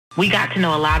we got to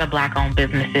know a lot of Black-owned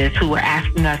businesses who were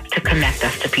asking us to connect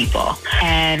us to people.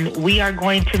 And we are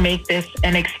going to make this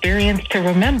an experience to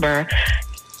remember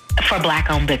for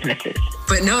Black-owned businesses.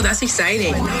 But no, that's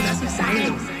exciting.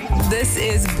 This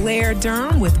is Blair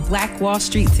Durham with Black Wall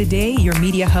Street Today, your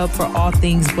media hub for all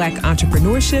things Black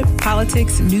entrepreneurship,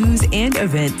 politics, news, and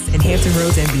events in Hampton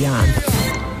Roads and beyond.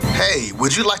 Hey,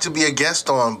 would you like to be a guest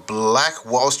on Black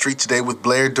Wall Street Today with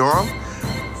Blair Durham?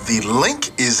 The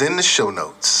link is in the show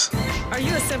notes. Are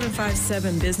you a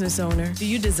 757 business owner? Do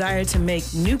you desire to make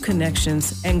new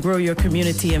connections and grow your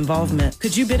community involvement?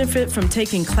 Could you benefit from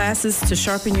taking classes to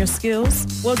sharpen your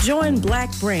skills? Well, join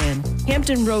Black Brand,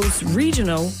 Hampton Roads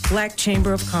Regional Black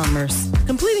Chamber of Commerce.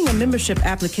 Completing a membership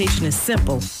application is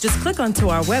simple. Just click onto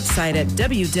our website at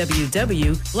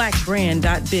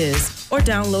www.blackbrand.biz or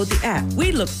download the app.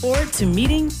 We look forward to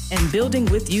meeting and building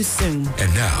with you soon.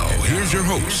 And now, here's your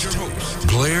host,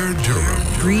 Blair Durham.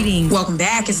 Greetings. Welcome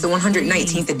back. It's the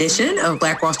 119th edition of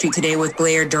Black Wall Street Today with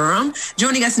Blair Durham.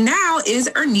 Joining us now is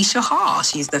Ernisha Hall.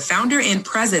 She's the founder and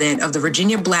president of the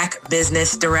Virginia Black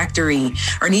Business Directory.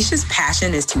 Ernisha's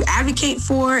passion is to advocate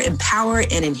for, empower,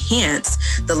 and enhance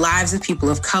the lives of people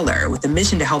of color with a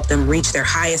mission to help them reach their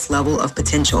highest level of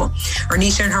potential.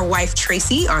 Ernisha and her wife,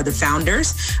 Tracy, are the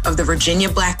founders of the Virginia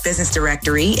Black Business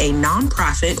Directory, a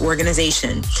nonprofit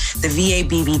organization. The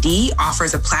VABBD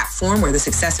offers a platform where the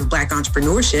success of Black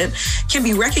entrepreneurship can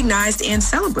be recognized and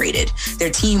celebrated.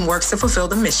 Their team works to fulfill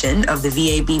the mission of the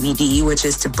VABBD, which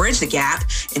is to bridge the gap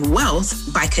in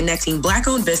wealth by connecting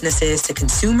Black-owned businesses to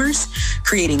consumers,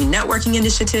 creating networking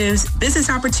initiatives, business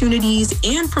opportunities,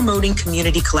 and promoting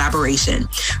community collaboration.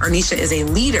 Ernisha is a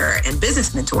leader and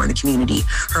business mentor in the community.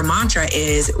 Her mantra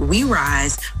is, "We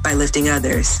rise by lifting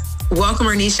others." Welcome,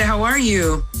 Ernisha. How are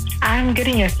you? I'm good,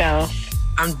 and yourself?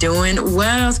 I'm doing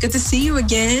well. It's good to see you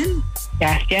again.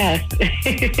 Yes.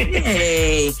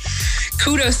 Hey,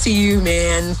 kudos to you,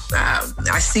 man.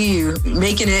 I see you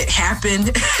making it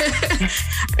happen.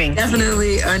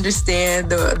 Definitely understand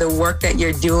the work that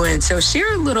you're doing. So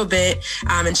share a little bit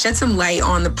and shed some light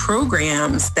on the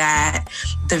programs that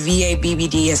the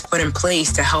VABBD has put in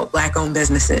place to help Black-owned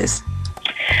businesses.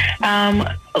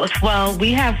 Well,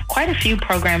 we have quite a few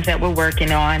programs that we're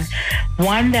working on.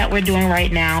 One that we're doing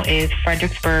right now is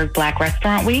Fredericksburg Black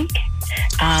Restaurant Week.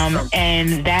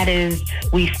 And that is,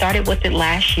 we started with it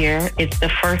last year. It's the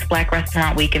first Black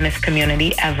Restaurant Week in this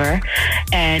community ever.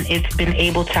 And it's been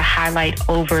able to highlight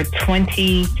over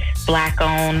 20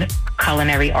 Black-owned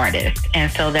culinary artists.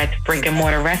 And so that's brick and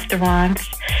mortar restaurants,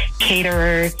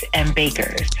 caterers, and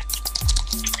bakers.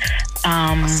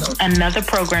 Another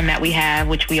program that we have,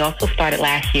 which we also started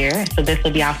last year, so this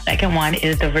will be our second one,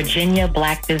 is the Virginia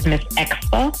Black Business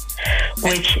Expo,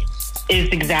 which is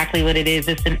exactly what it is.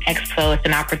 It's an expo. It's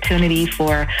an opportunity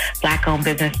for Black-owned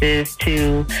businesses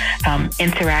to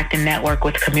interact and network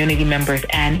with community members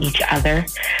and each other.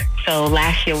 So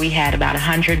last year we had about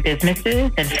 100 businesses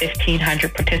and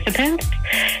 1,500 participants.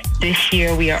 This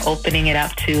year we are opening it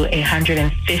up to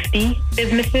 150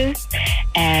 businesses,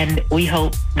 and we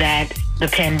hope that the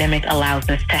pandemic allows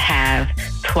us to have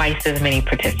twice as many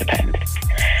participants.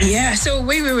 Yeah, so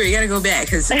wait, you gotta go back,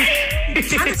 because I'm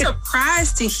kind of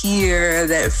surprised to hear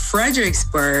that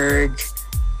Fredericksburg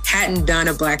hadn't done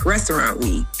a Black Restaurant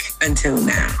Week until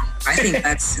now. I think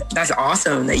that's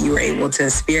awesome that you were able to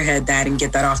spearhead that and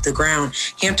get that off the ground.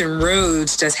 Hampton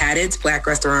Roads just had its Black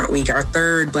Restaurant Week, our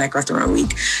third Black Restaurant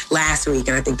Week last week.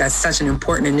 And I think that's such an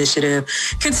important initiative,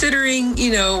 considering,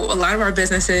 a lot of our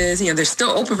businesses, they're still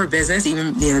open for business,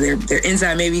 even, their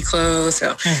inside may be closed.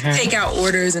 So takeout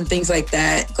orders and things like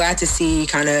that. Glad to see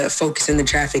kind of focusing the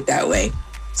traffic that way.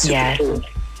 Super cool.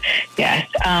 Yes.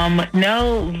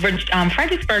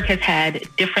 Fredericksburg has had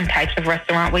different types of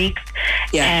restaurant weeks,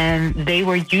 and they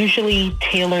were usually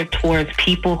tailored towards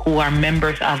people who are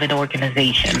members of an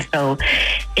organization. So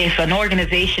if an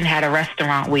organization had a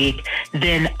restaurant week,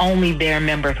 then only their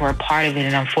members were a part of it.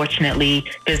 And unfortunately,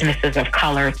 businesses of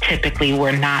color typically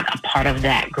were not a part of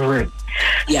that group.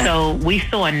 Yeah. So we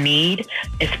saw a need,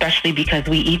 especially because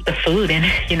we eat the food, and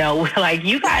we're like,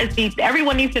 you guys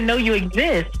everyone needs to know you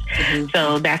exist.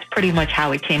 So that's pretty much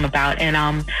how it came about. And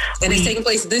it's taking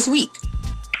place this week.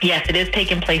 Yes, it is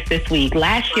taking place this week.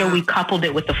 Last year we coupled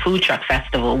it with the Food Truck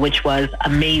Festival, which was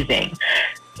amazing.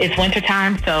 It's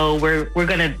wintertime, so we're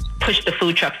going to push the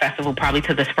Food Truck Festival probably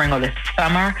to the spring or the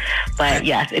summer. But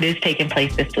yes, it is taking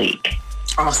place this week.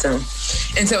 Awesome.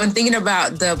 And so in thinking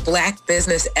about the Black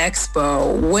Business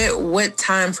Expo, what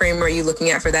time frame are you looking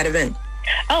at for that event?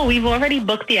 Oh, we've already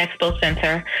booked the Expo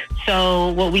Center.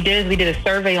 So what we did is we did a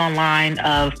survey online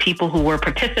of people who were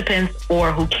participants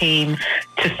or who came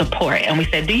to support. And we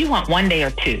said, do you want 1 day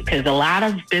or 2? Because a lot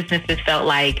of businesses felt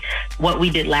like what we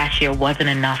did last year wasn't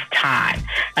enough time.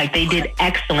 Like they did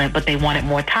excellent, but they wanted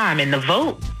more time. And the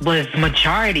vote was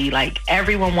majority. Like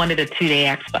everyone wanted a 2-day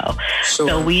Expo. Sure.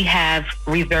 So we have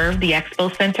reserved the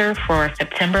Expo Center for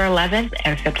September 11th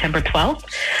and September 12th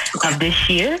of this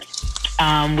year.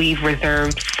 We've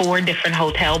reserved 4 different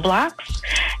hotel blocks,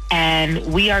 and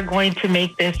we are going to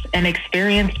make this an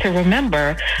experience to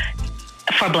remember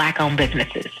for Black-owned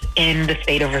businesses in the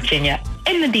state of Virginia,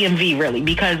 in the DMV, really,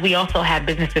 because we also have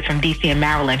businesses from DC and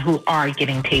Maryland who are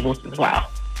getting tables as well.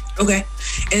 Okay.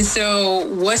 And so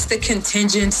what's the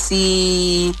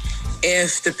contingency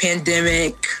if the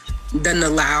pandemic doesn't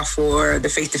allow for the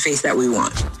face-to-face that we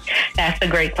want? That's a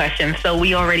great question. So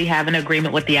we already have an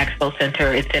agreement with the Expo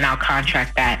Center. It's in our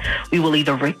contract that we will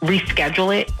either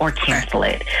reschedule it or cancel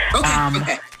it.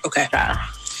 Okay. So.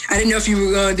 I didn't know if you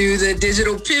were going to do the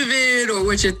digital pivot or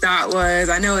what your thought was.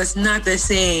 I know it's not the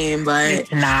same, but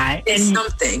it's not. It's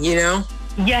something, you know?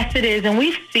 Yes, it is. And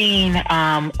we've seen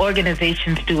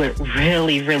organizations do it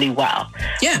really, really well.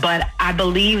 Yeah. But I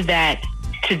believe that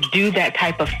to do that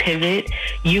type of pivot,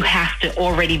 you have to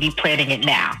already be planning it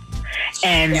now.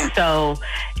 And so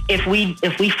if we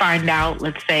find out,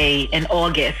 let's say in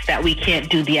August, that we can't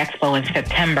do the Expo in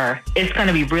September, it's going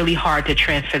to be really hard to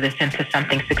transfer this into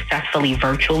something successfully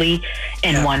virtually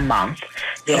in 1 month.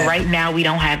 So right now we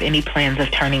don't have any plans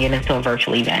of turning it into a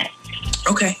virtual event.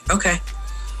 Okay.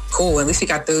 Cool. At least we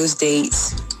got those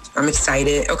dates. I'm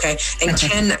excited. Okay. And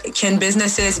can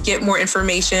businesses get more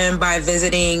information by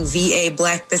visiting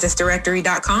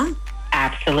VABlackBusinessDirectory.com?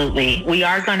 Absolutely. We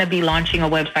are going to be launching a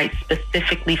website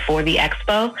specifically for the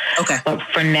Expo. Okay. But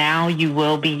for now, you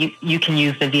can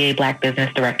use the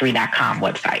VABlackBusinessDirectory.com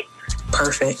website.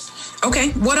 Perfect.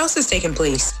 Okay. What else is taking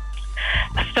place?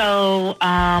 So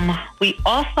we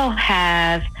also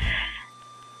have,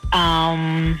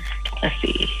 let's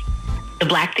see, the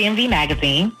Black DMV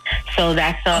magazine. So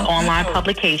that's an online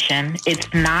publication.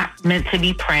 It's not meant to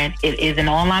be print. It is an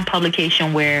online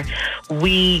publication where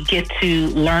we get to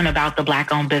learn about the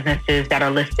Black-owned businesses that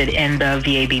are listed in the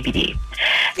VABBD.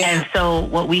 Yeah. And so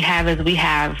what we have is we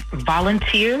have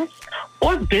volunteers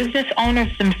or business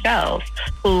owners themselves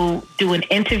who do an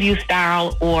interview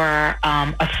style or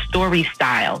a story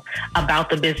style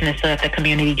about the business so that the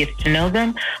community gets to know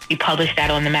them. We publish that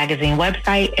on the magazine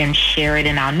website and share it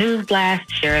in our news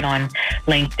blast, share it on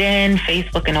LinkedIn,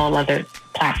 Facebook, and all other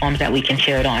platforms that we can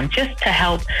share it on, just to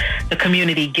help the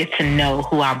community get to know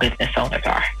who our business owners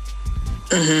are.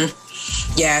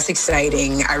 Mm-hmm. Yeah, it's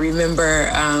exciting. I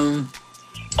remember,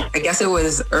 I guess it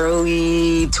was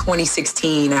early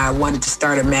 2016, I wanted to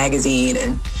start a magazine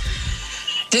and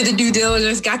did the due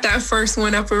diligence, got that first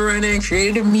one up and running,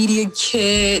 created a media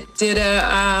kit, did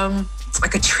a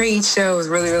trade show. I was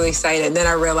really, really excited. And then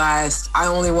I realized I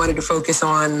only wanted to focus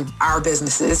on our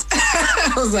businesses.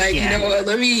 I was like, you know what,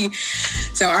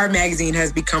 so our magazine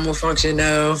has become a function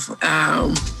of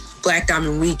Black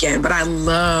Diamond Weekend, but I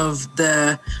love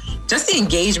the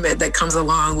engagement that comes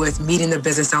along with meeting the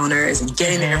business owners and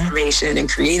getting the information and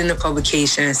creating the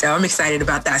publication. So I'm excited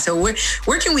about that. So where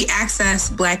can we access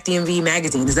Black DMV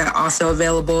magazine? Is that also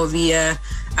available via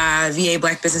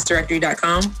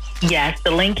VABlackBusinessDirectory.com? Yes,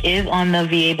 the link is on the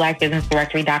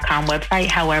VABlackBusinessDirectory.com website.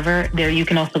 However, there you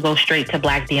can also go straight to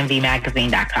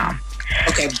BlackDMVMagazine.com.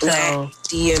 Okay,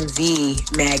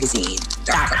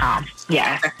 BlackDMVMagazine.com.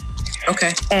 Yeah.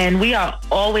 Okay. And we are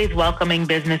always welcoming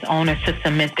business owners to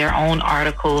submit their own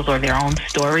articles or their own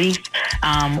stories.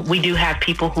 We do have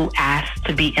people who ask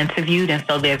to be interviewed, and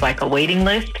so there's like a waiting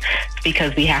list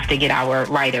because we have to get our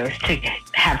writers to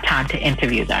have time to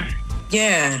interview them.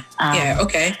 Yeah.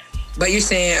 Okay. But you're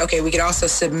saying, okay, we could also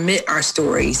submit our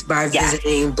stories by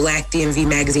visiting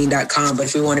BlackDMVMagazine.com. But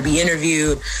if we want to be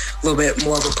interviewed, a little bit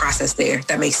more of a process there.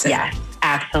 That makes sense. Yeah,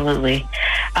 absolutely.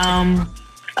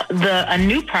 A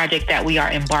new project that we are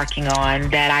embarking on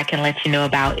that I can let you know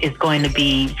about is going to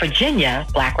be Virginia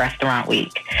Black Restaurant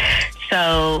Week.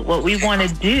 So what we want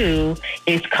to do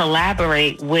is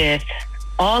collaborate with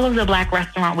all of the Black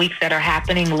Restaurant Weeks that are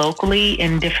happening locally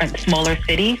in different smaller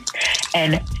cities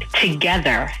and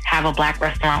together have a Black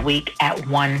Restaurant Week at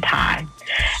one time.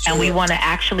 Sure. And we want to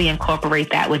actually incorporate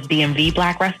that with DMV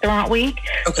Black Restaurant Week.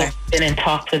 Okay. We've been in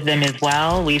talks with them as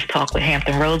well. We've talked with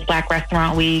Hampton Roads Black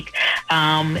Restaurant Week.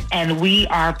 And we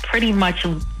are pretty much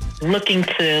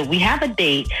we have a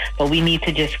date, but we need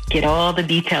to just get all the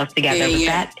details together.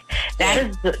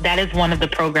 That is one of the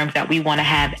programs that we want to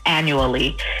have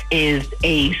annually, is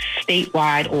a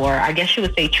statewide, or I guess you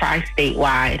would say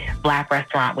tri-statewide Black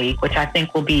Restaurant Week, which I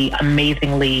think will be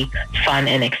amazingly fun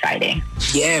and exciting.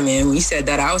 Yeah, man. When you said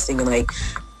that, I was thinking like,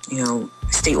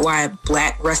 statewide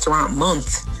Black Restaurant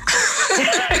Month.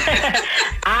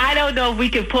 I don't know if we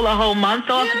can pull a whole month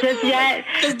off just yet.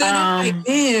 Because then I'm like,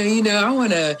 man, I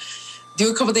want to do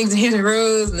a couple things in Hampton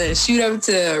Roads and then shoot up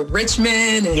to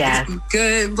Richmond and get some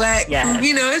good Black food.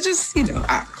 It's just,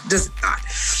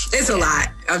 it's a lot.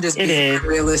 I'm just being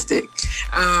realistic.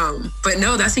 But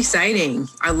no, that's exciting.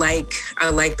 I like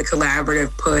the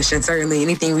collaborative push, and certainly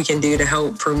anything we can do to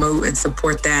help promote and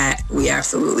support that, we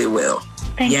absolutely will.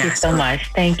 Thank you so much.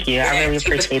 Thank you. I really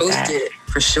appreciate that.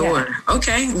 For sure. Yeah.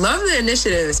 Okay. Love the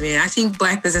initiatives, man. I think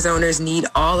Black business owners need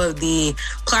all of the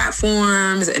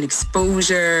platforms and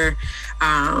exposure,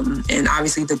 and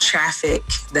obviously the traffic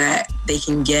that they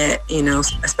can get,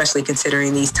 especially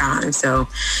considering these times. So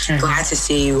glad to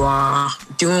see you all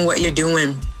doing what you're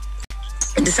doing.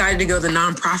 And decided to go the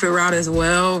nonprofit route as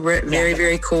well. Very,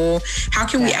 very cool. How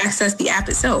can we access the app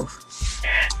itself?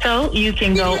 So you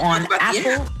can go on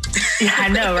Apple. Yeah, I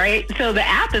know, right? So the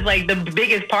app is like the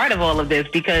biggest part of all of this,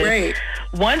 because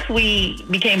once we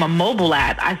became a mobile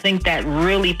app, I think that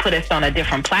really put us on a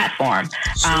different platform.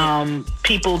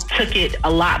 People took it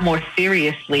a lot more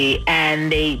seriously,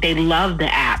 and they love the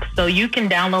app. So you can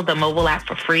download the mobile app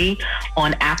for free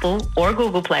on Apple or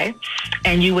Google Play,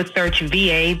 and you would search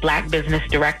VA Black Business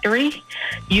Directory.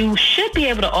 You should be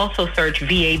able to also search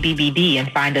VA BBD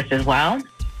and find us as well.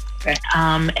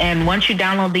 And once you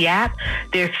download the app,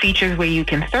 there's features where you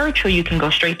can search, or you can go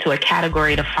straight to a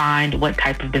category to find what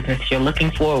type of business you're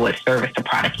looking for, what service or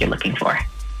product you're looking for.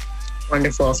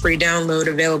 Wonderful. Free download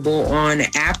available on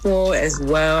Apple as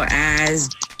well as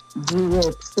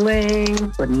Google Play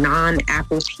for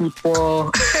non-Apple people.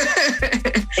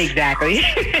 Exactly.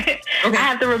 I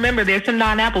have to remember there's some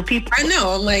non-Apple people. I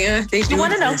know. I'm like, you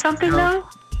want to know something though?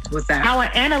 What's that? Our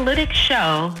analytics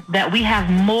show that we have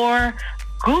more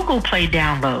Google Play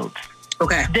downloads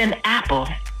than Apple.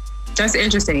 That's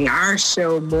interesting. Ours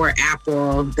show more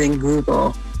Apple than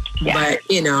Google. Yeah. But,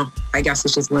 I guess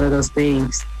it's just one of those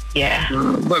things. Yeah.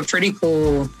 But pretty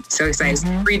cool. So excited.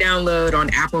 Free download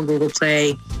on Apple and Google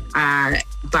Play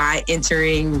by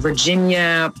entering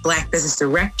Virginia Black Business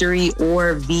Directory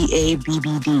or VA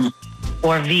BBD.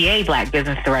 Or VA Black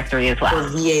Business Directory as well. Or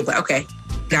VA Black. Okay.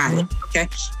 Got it. Okay.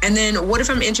 And then what if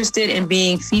I'm interested in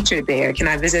being featured there? Can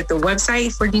I visit the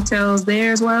website for details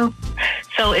there as well?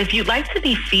 So if you'd like to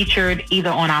be featured either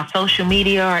on our social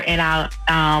media or in our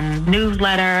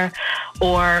newsletter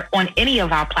or on any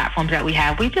of our platforms that we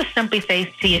have, we just simply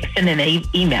say send an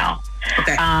email.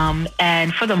 Okay.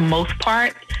 And for the most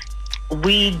part,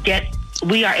 we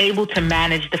are able to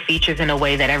manage the features in a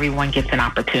way that everyone gets an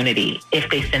opportunity if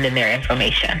they send in their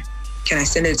information. Can I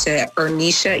send it to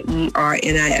Ernisha,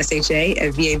 ERNISHA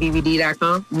at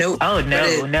VABBD.com? Nope. Oh,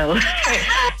 no.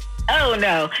 Oh,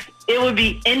 no. It would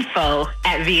be info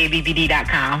at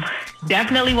VABBD.com.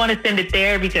 Definitely want to send it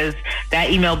there because that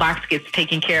email box gets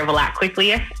taken care of a lot quicker.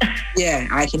 Yeah,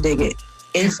 I can dig it.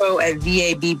 Info at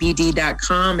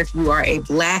VABBD.com if you are a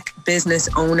Black business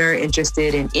owner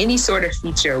interested in any sort of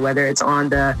feature, whether it's on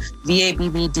the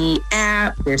VABBD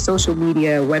app, their social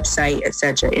media, website,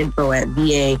 etc. Info at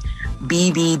VABBD.com.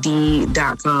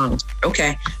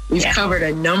 Okay. We've covered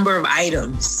a number of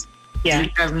items. Yeah. You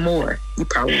have more. You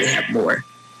probably have more.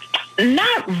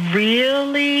 Not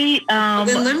really.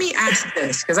 Then let me ask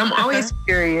this, because I'm always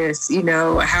curious,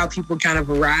 how people kind of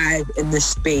arrive in this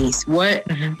space. Where'd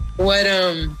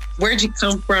you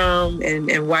come from,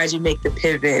 and why'd you make the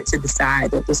pivot to decide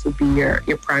that this would be your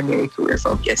primary career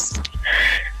focus?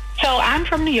 So I'm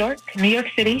from New York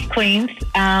City, Queens,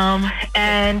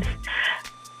 and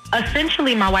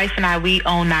essentially, my wife and I, we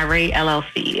own Niree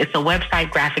LLC. It's a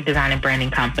website graphic design and branding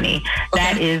company. Okay.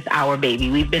 That is our baby.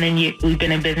 We've been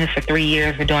in business for 3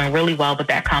 years. We're doing really well with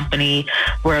that company.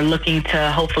 We're looking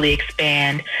to hopefully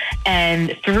expand.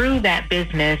 And through that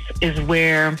business is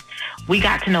where we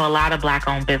got to know a lot of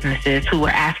Black-owned businesses who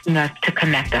were asking us to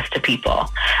connect us to people.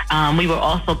 We were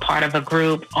also part of a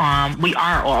group. We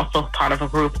are also part of a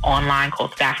group online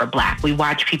called Stafford Black. We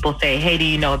watch people say, hey, do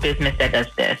you know a business that does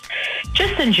this?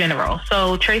 Just in general.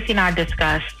 So Tracy and I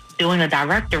discussed doing a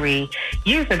directory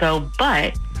years ago,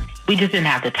 but we just didn't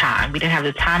have the time. We didn't have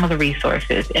the time or the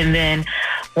resources. And then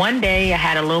one day I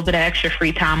had a little bit of extra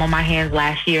free time on my hands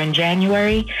last year in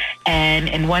January. And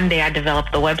in one day I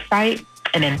developed the website.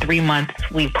 And in 3 months,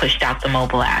 we pushed out the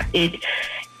mobile app. It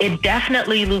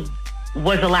definitely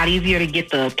was a lot easier to get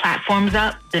the platforms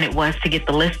up than it was to get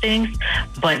the listings.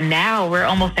 But now we're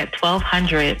almost at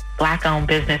 1,200 Black-owned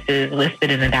businesses listed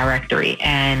in the directory,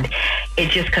 and it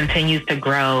just continues to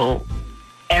grow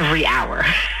every hour.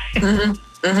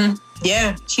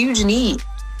 Yeah, huge need.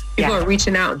 People are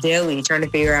reaching out daily, trying to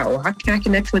figure out, well, how can I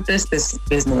connect with this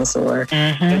business? Or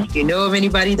if you know of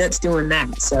anybody that's doing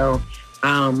that. So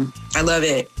I love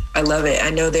it.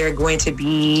 I know there are going to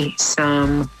be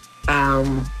some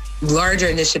larger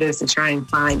initiatives to try and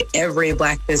find every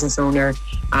Black business owner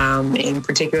in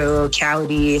particular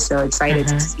locality. So excited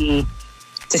to see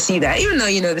that, even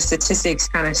though, the statistics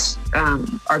kind of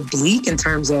are bleak in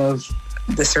terms of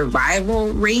the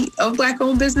survival rate of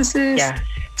Black-owned businesses. Yeah.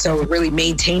 So really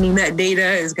maintaining that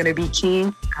data is going to be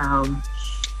key.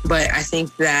 But I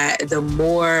think that the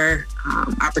more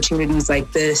opportunities like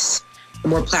this, the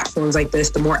more platforms like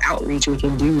this, the more outreach we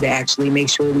can do to actually make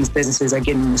sure these businesses are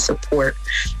getting the support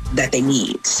that they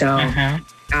need. So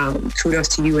kudos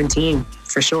to you and team,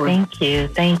 for sure.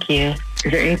 Thank you.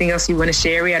 Is there anything else you want to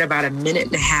share? We had about a minute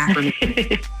and a half.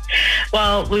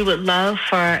 Well, we would love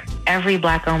for every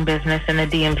Black-owned business in the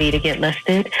DMV to get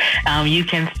listed. You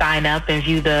can sign up and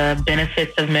view the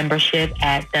benefits of membership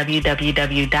at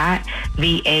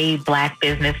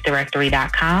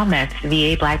www.vablackbusinessdirectory.com. That's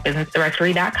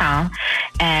vablackbusinessdirectory.com.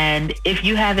 And if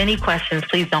you have any questions,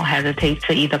 please don't hesitate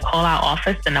to either call our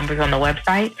office, the number's on the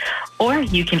website, or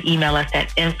you can email us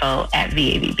at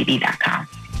info@vabbd.com.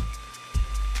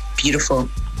 Beautiful.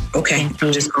 Okay,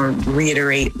 I'm just going to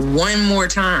reiterate one more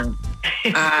time.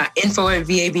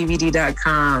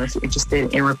 Info@vabbd.com if you're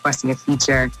interested in requesting a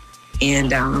feature.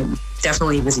 And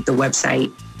definitely visit the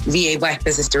website,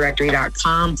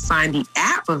 vablackbusinessdirectory.com. Find the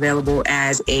app available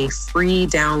as a free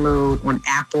download on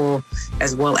Apple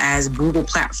as well as Google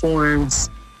platforms,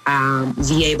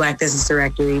 VA Black Business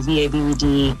Directory,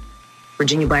 VABBD,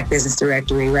 Virginia Black Business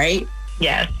Directory, right?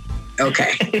 Yes.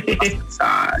 Okay.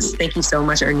 Awesome. Thank you so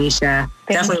much, Ernisha.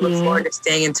 Definitely look forward to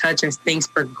staying in touch as things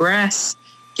progress.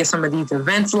 Get some of these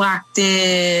events locked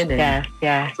in. And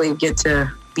hopefully get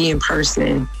to be in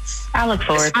person. I look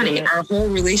forward to it. Our whole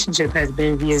relationship has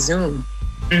been via Zoom.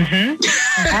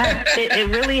 It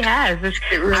really has.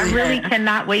 I really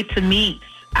cannot wait to meet.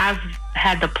 I've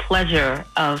had the pleasure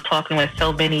of talking with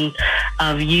so many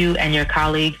of you and your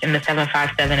colleagues in the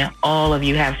 757, and all of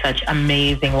you have such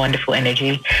amazing, wonderful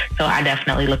energy. So I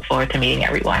definitely look forward to meeting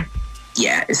everyone.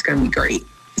 Yeah, it's going to be great.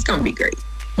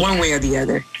 One way or the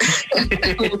other.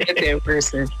 We'll get there in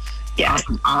person. Yeah.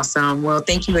 Awesome. Well,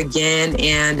 thank you again.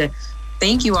 And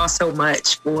thank you all so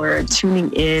much for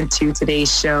tuning in to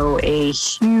today's show. A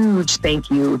huge thank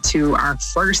you to our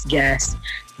first guest,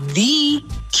 the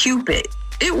Cupid.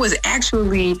 It was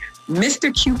actually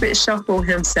Mr. Cupid Shuffle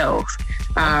himself,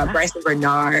 Bryson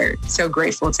Bernard. So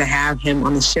grateful to have him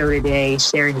on the show today,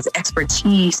 sharing his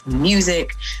expertise,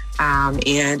 music,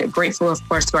 and grateful, of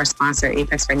course, to our sponsor,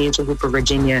 Apex Financial Group of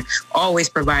Virginia, always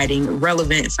providing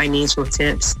relevant financial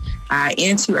tips,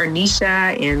 and to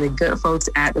Ernisha and the good folks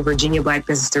at the Virginia Black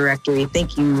Business Directory.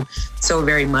 Thank you so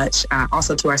very much.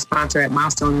 Also to our sponsor at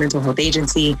Milestone Mental Health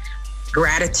Agency.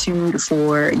 Gratitude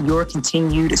for your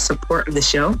continued support of the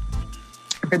show.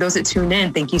 For those that tune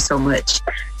in, thank you so much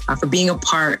for being a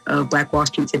part of Black Wall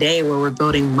Street today, where we're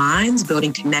building minds,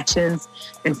 building connections,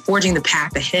 and forging the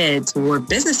path ahead toward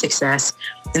business success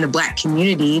in the Black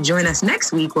community. Join us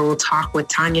next week, where we'll talk with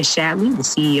Tanya Shadley, the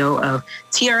CEO of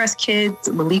TRS Kids,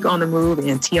 Malik on the Move,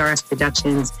 and TRS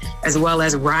Productions, as well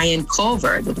as Ryan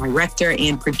Culver, the director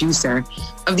and producer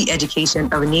of The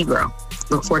Education of a Negro.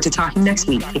 Look forward to talking next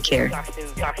week. Take care.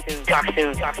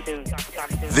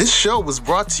 This show was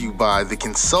brought to you by the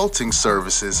consulting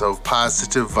services of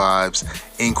Positive Vibes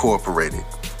Incorporated.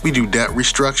 We do debt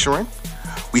restructuring,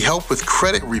 we help with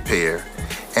credit repair,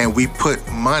 and we put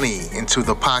money into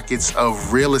the pockets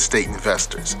of real estate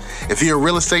investors. If you're a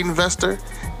real estate investor,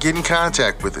 get in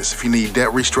contact with us. If you need debt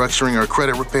restructuring or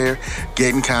credit repair,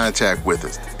 get in contact with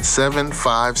us.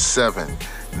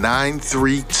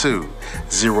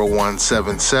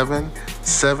 757-932-0177,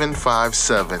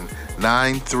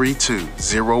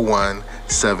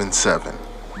 757-932-0177.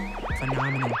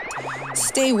 Phenomenal.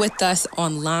 Stay with us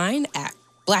online at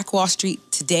Black Wall Street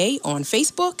Today on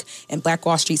Facebook and Black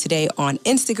Wall Street Today on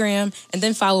Instagram, and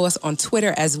then follow us on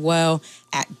Twitter as well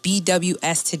at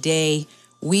BWS Today.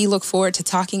 We look forward to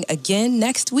talking again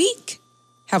next week.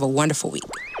 Have a wonderful week.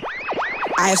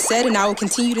 I have said, and I will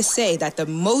continue to say, that the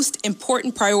most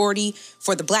important priority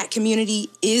for the Black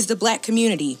community is the Black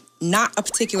community, not a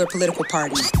particular political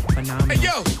party. Phenomenal. Hey,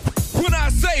 yo, when I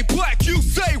say Black, you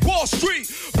say Wall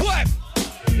Street. Black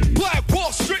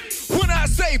Wall Street. When I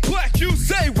say Black, you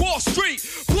say Wall Street.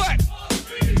 Black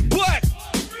Black.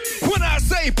 When I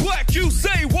say black,